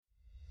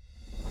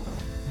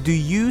Do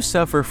you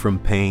suffer from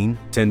pain,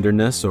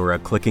 tenderness, or a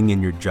clicking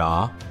in your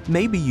jaw?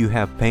 Maybe you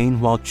have pain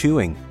while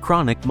chewing,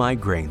 chronic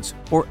migraines,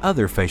 or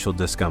other facial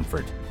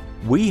discomfort.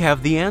 We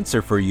have the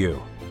answer for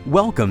you.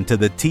 Welcome to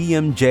the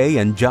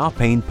TMJ and Jaw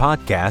Pain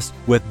Podcast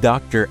with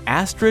Dr.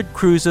 Astrid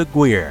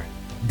Kruse-Guier.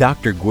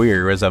 Dr.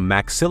 Guier is a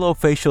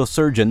maxillofacial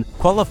surgeon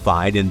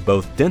qualified in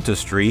both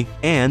dentistry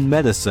and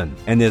medicine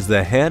and is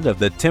the head of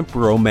the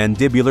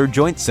Temporomandibular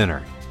Joint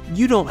Center.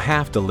 You don't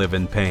have to live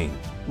in pain.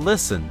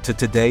 Listen to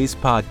today's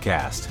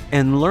podcast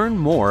and learn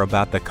more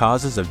about the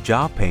causes of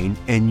jaw pain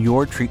and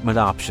your treatment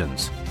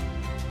options.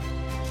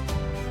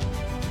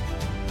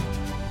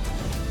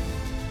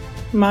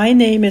 My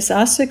name is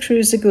Astrid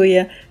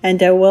Kruse-Guier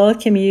and I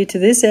welcome you to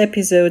this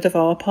episode of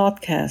our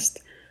podcast.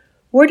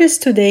 What is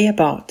today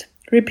about?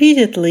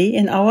 Repeatedly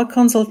in our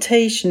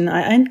consultation,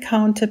 I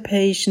encounter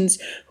patients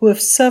who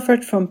have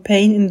suffered from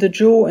pain in the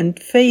jaw and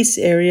face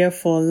area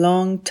for a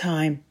long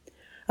time.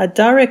 A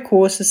direct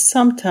cause is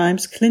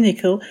sometimes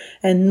clinical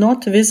and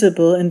not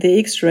visible in the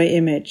X-ray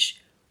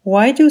image.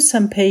 Why do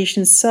some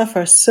patients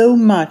suffer so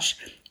much?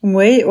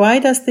 Why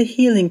does the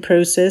healing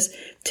process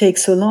take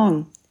so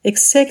long?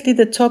 Exactly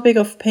the topic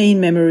of pain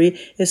memory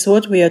is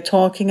what we are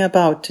talking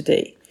about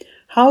today.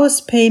 How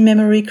is pain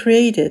memory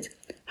created?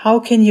 How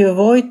can you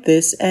avoid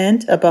this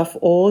and, above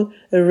all,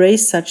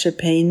 erase such a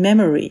pain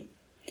memory?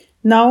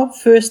 Now,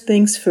 first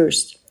things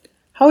first.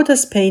 How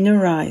does pain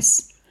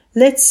arise?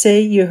 Let's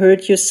say you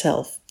hurt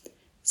yourself.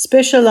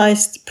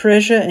 Specialized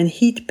pressure and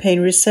heat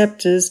pain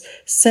receptors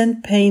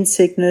send pain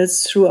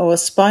signals through our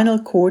spinal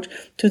cord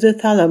to the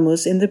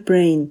thalamus in the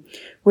brain,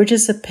 which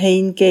is a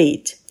pain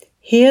gate.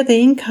 Here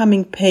the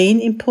incoming pain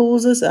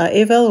impulses are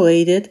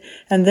evaluated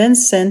and then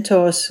sent to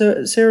our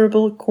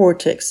cerebral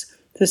cortex,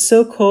 the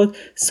so-called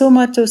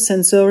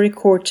somatosensory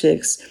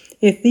cortex,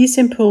 if these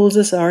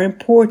impulses are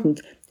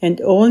important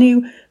and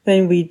only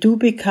when we do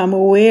become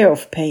aware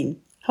of pain.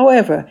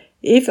 However,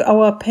 if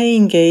our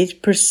pain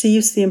gate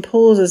perceives the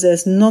impulses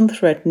as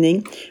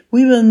non-threatening,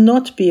 we will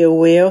not be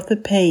aware of the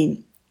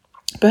pain.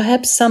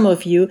 Perhaps some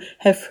of you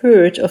have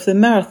heard of the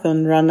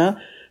marathon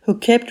runner who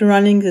kept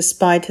running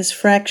despite his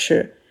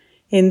fracture.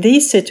 In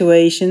these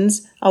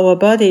situations, our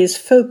body is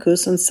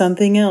focused on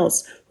something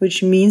else,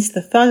 which means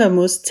the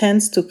thalamus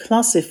tends to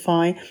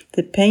classify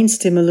the pain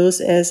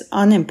stimulus as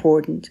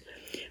unimportant.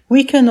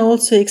 We can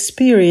also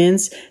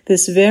experience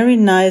this very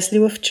nicely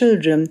with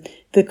children.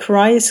 The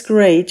cry is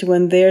great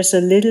when there's a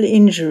little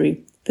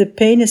injury. The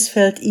pain is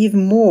felt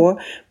even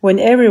more when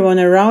everyone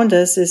around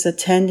us is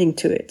attending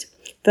to it,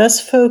 thus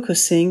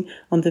focusing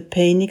on the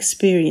pain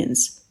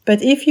experience.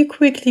 But if you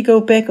quickly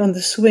go back on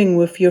the swing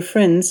with your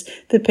friends,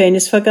 the pain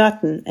is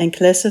forgotten and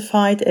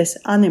classified as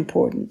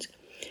unimportant.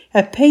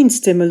 A pain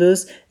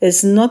stimulus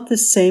is not the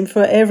same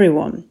for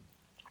everyone.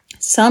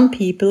 Some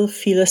people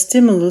feel a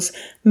stimulus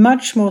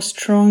much more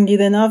strongly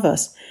than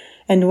others,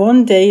 and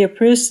one day a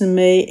person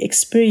may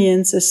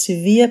experience a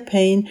severe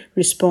pain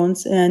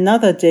response and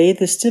another day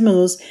the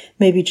stimulus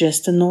may be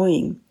just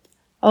annoying.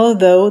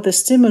 Although the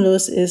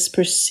stimulus is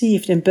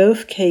perceived in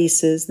both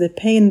cases, the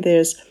pain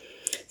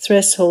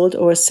threshold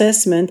or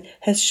assessment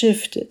has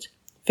shifted.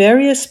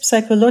 Various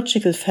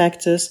psychological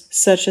factors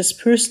such as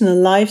personal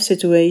life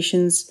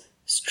situations,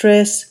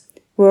 stress,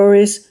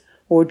 worries,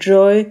 or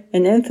joy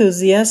and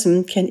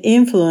enthusiasm can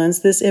influence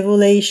this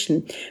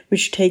evaluation,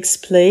 which takes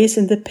place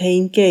in the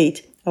pain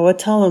gate, our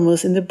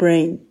thalamus in the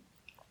brain.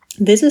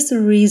 This is the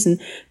reason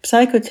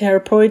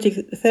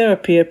psychotherapeutic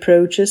therapy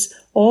approaches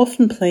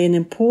often play an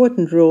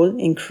important role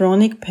in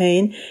chronic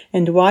pain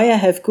and why I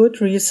have good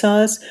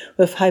results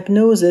with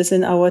hypnosis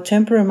in our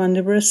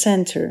temporomandibular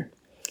center.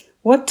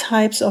 What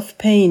types of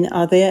pain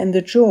are there in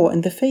the jaw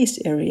and the face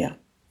area?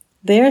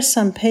 There are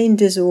some pain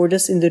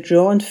disorders in the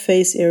jaw and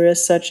face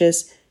areas such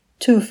as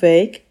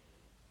toothache,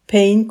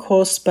 pain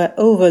caused by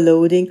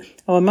overloading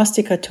our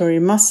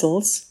masticatory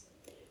muscles,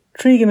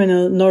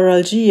 trigeminal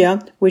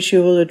neuralgia, which we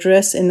will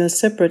address in a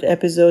separate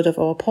episode of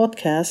our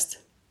podcast,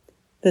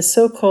 the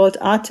so-called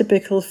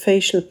atypical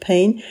facial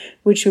pain,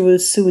 which we will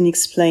soon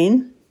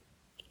explain,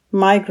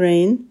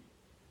 migraine,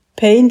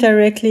 pain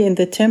directly in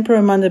the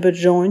temporomandibular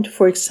joint,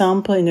 for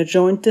example in a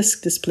joint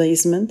disc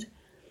displacement,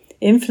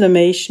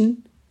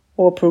 inflammation,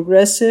 or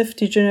progressive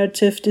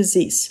degenerative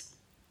disease,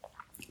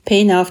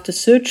 pain after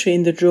surgery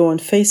in the jaw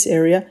and face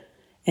area,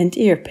 and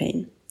ear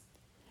pain.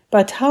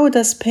 But how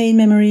does pain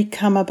memory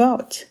come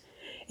about?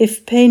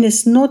 If pain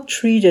is not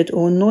treated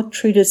or not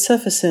treated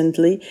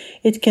sufficiently,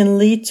 it can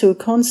lead to a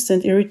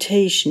constant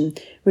irritation,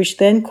 which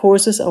then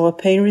causes our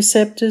pain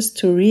receptors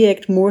to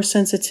react more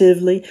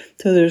sensitively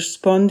to the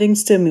responding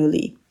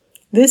stimuli.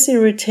 This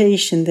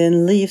irritation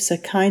then leaves a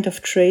kind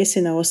of trace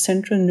in our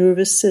central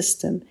nervous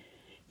system.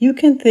 You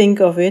can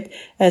think of it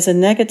as a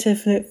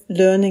negative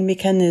learning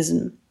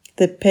mechanism.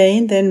 The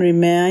pain then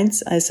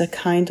remains as a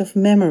kind of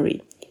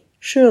memory.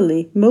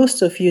 Surely,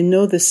 most of you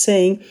know the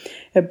saying,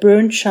 a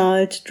burnt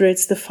child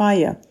dreads the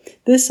fire.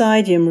 This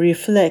idiom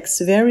reflects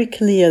very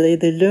clearly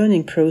the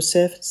learning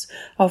process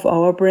of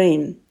our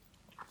brain.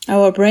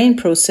 Our brain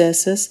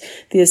processes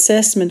the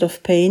assessment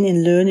of pain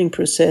in learning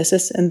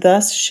processes and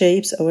thus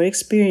shapes our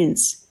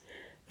experience.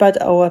 But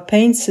our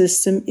pain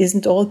system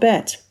isn't all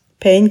bad.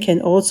 Pain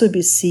can also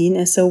be seen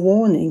as a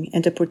warning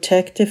and a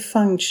protective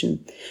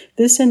function.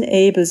 This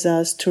enables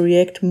us to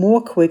react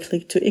more quickly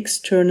to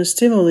external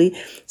stimuli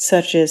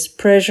such as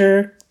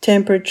pressure,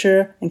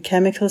 temperature, and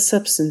chemical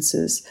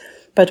substances.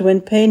 But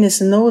when pain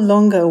is no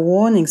longer a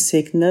warning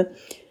signal,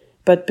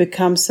 but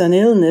becomes an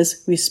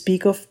illness, we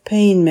speak of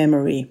pain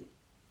memory.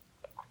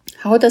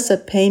 How does a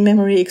pain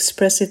memory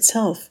express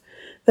itself?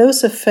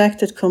 Those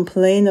affected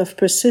complain of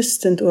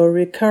persistent or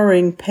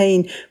recurring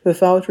pain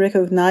without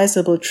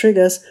recognizable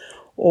triggers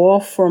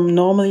or from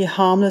normally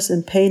harmless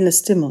and painless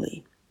stimuli.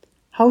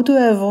 How do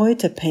I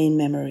avoid a pain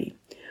memory?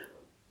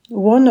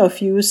 One of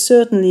you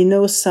certainly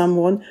knows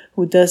someone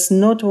who does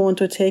not want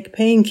to take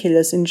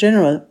painkillers in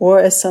general, or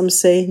as some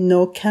say,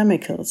 no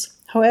chemicals.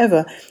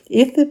 However,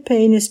 if the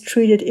pain is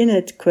treated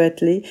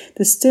inadequately,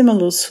 the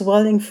stimulus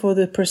swelling for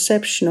the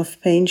perception of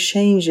pain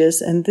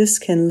changes, and this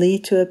can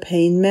lead to a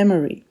pain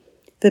memory.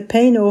 The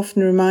pain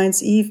often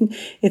remains even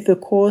if the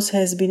cause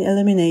has been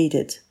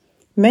eliminated.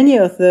 Many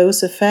of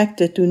those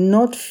affected do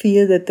not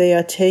feel that they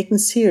are taken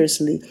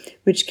seriously,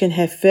 which can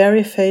have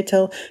very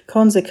fatal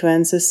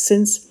consequences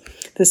since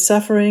the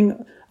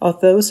suffering of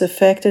those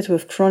affected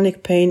with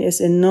chronic pain is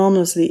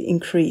enormously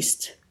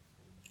increased.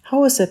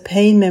 How is a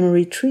pain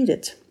memory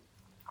treated?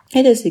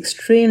 It is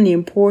extremely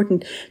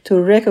important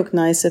to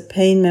recognize a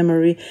pain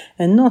memory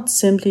and not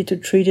simply to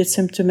treat it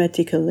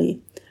symptomatically.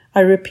 I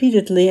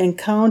repeatedly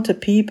encounter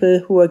people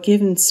who are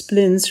given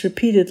splints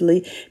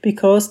repeatedly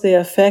because they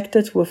are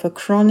affected with a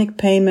chronic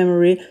pain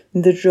memory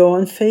in the jaw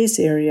and face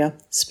area.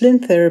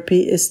 Splint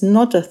therapy is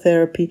not a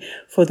therapy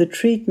for the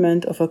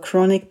treatment of a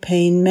chronic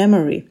pain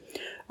memory.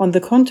 On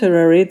the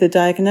contrary, the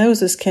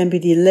diagnosis can be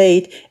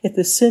delayed if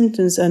the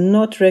symptoms are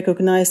not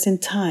recognized in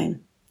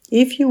time.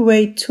 If you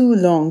wait too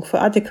long for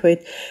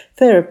adequate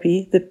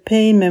therapy, the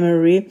pain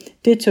memory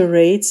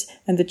deteriorates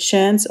and the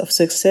chance of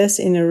success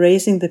in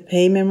erasing the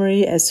pain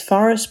memory as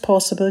far as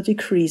possible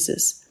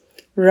decreases.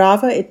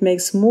 Rather, it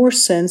makes more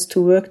sense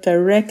to work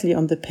directly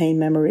on the pain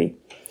memory.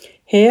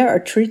 Here, a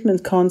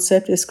treatment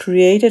concept is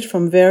created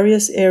from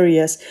various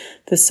areas.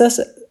 The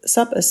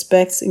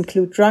sub-aspects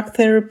include drug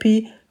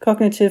therapy,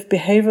 cognitive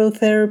behavioral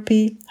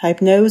therapy,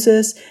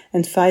 hypnosis,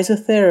 and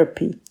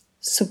physiotherapy.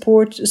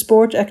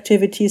 Sport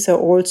activities are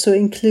also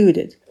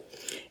included.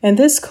 In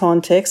this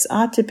context,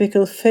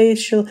 atypical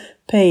facial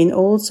pain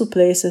also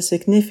plays a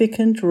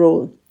significant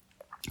role.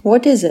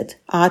 What is it,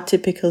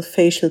 atypical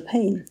facial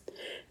pain?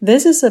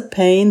 This is a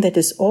pain that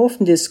is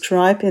often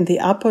described in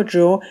the upper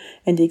jaw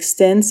and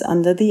extends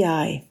under the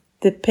eye.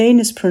 The pain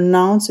is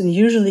pronounced and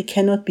usually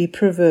cannot be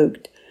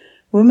provoked.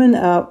 Women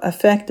are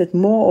affected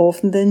more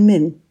often than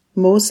men,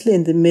 mostly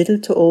in the middle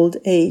to old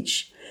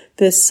age.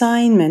 The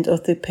assignment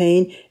of the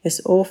pain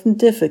is often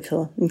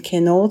difficult and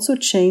can also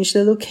change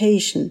the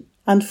location.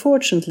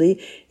 Unfortunately,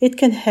 it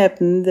can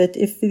happen that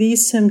if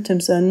these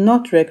symptoms are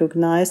not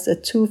recognized, a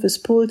tooth is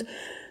pulled,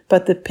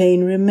 but the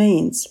pain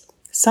remains.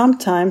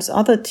 Sometimes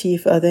other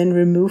teeth are then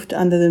removed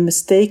under the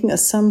mistaken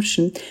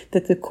assumption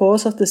that the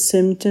cause of the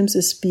symptoms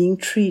is being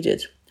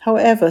treated.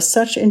 However,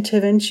 such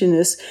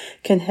interventions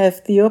can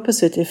have the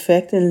opposite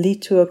effect and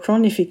lead to a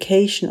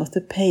chronification of the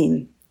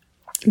pain.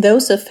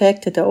 Those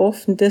affected are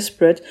often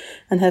desperate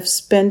and have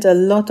spent a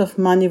lot of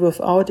money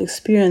without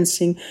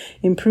experiencing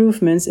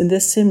improvements in their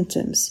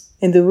symptoms.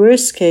 In the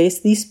worst case,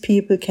 these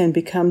people can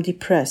become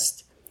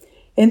depressed.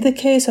 In the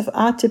case of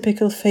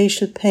atypical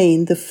facial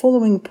pain, the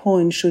following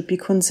points should be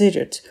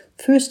considered.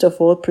 First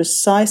of all,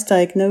 precise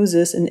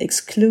diagnosis and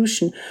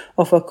exclusion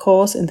of a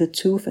cause in the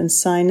tooth and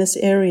sinus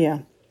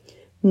area.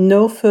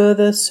 No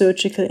further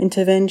surgical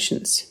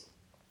interventions.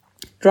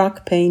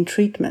 Drug pain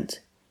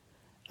treatment.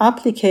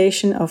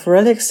 Application of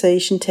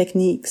relaxation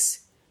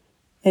techniques,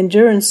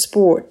 endurance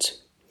sport,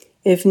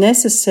 if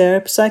necessary,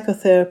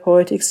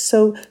 psychotherapeutic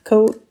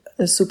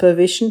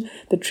supervision.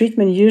 The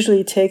treatment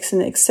usually takes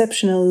an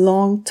exceptional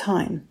long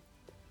time.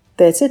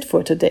 That's it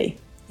for today.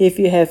 If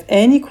you have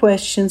any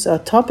questions or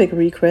topic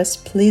requests,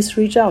 please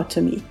reach out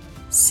to me.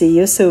 See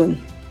you soon.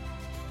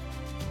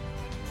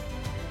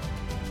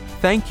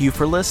 Thank you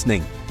for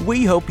listening.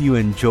 We hope you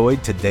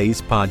enjoyed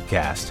today's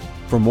podcast.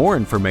 For more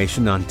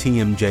information on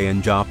TMJ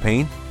and jaw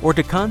pain, or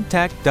to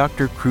contact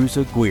Dr.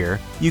 Kruse-Guyer,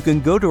 you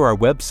can go to our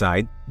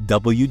website,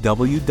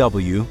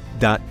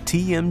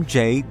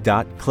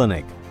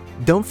 www.tmj.clinic.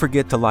 Don't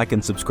forget to like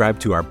and subscribe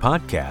to our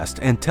podcast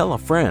and tell a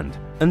friend.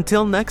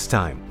 Until next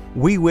time,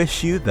 we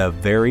wish you the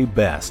very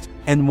best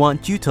and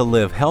want you to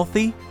live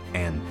healthy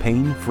and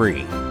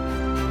pain-free.